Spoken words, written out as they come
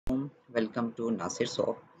Welcome to Nasir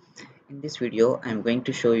shop. In this video I'm going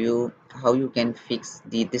to show you how you can fix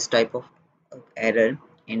this type of error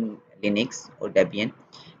in Linux or Debian.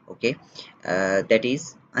 Okay, that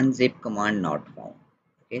is unzip command not found.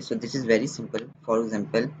 Okay, so this is very simple. For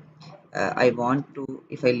example, I want to,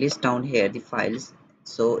 if I list down here the files,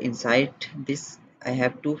 so inside this I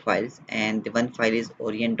have two files and the one file is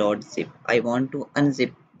orient.zip. I want to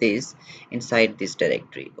unzip this inside this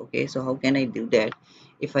directory. Okay, so how can I do that?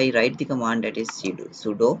 If I write the command that is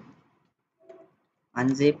sudo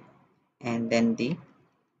unzip and then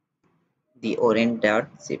the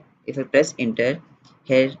orient.zip. If I press enter,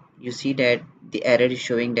 here you see that the error is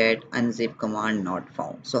showing that unzip command not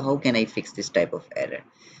found. So how can I fix this type of error?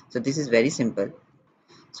 So this is very simple.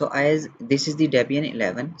 So as this is the Debian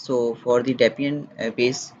 11, so for the Debian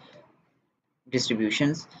base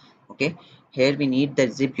distributions, okay, here we need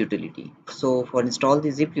the zip utility. So for install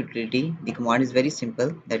the zip utility, the command is very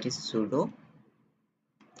simple, that is sudo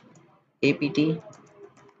apt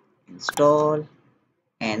install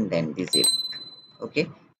and then the zip. Okay,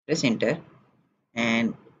 press enter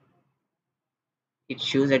and it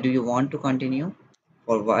shows that do you want to continue.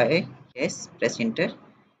 For why, yes, press enter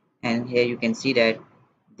and here you can see that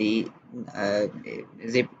the uh,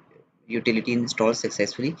 zip utility installed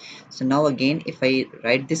successfully. So now again if I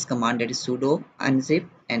write this command, that is sudo unzip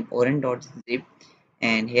and orient.zip,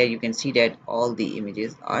 and here you can see that all the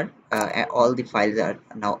images are all the files are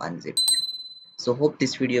now unzipped. So hope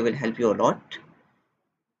this video will help you a lot.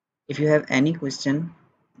 If you have any question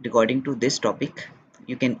regarding to this topic,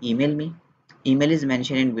 you can email me. Email is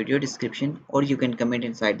mentioned in video description, or you can comment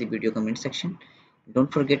inside the video comment section.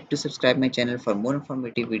 Don't forget to subscribe my channel for more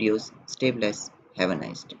informative videos. Stay blessed. Have a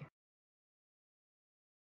nice day.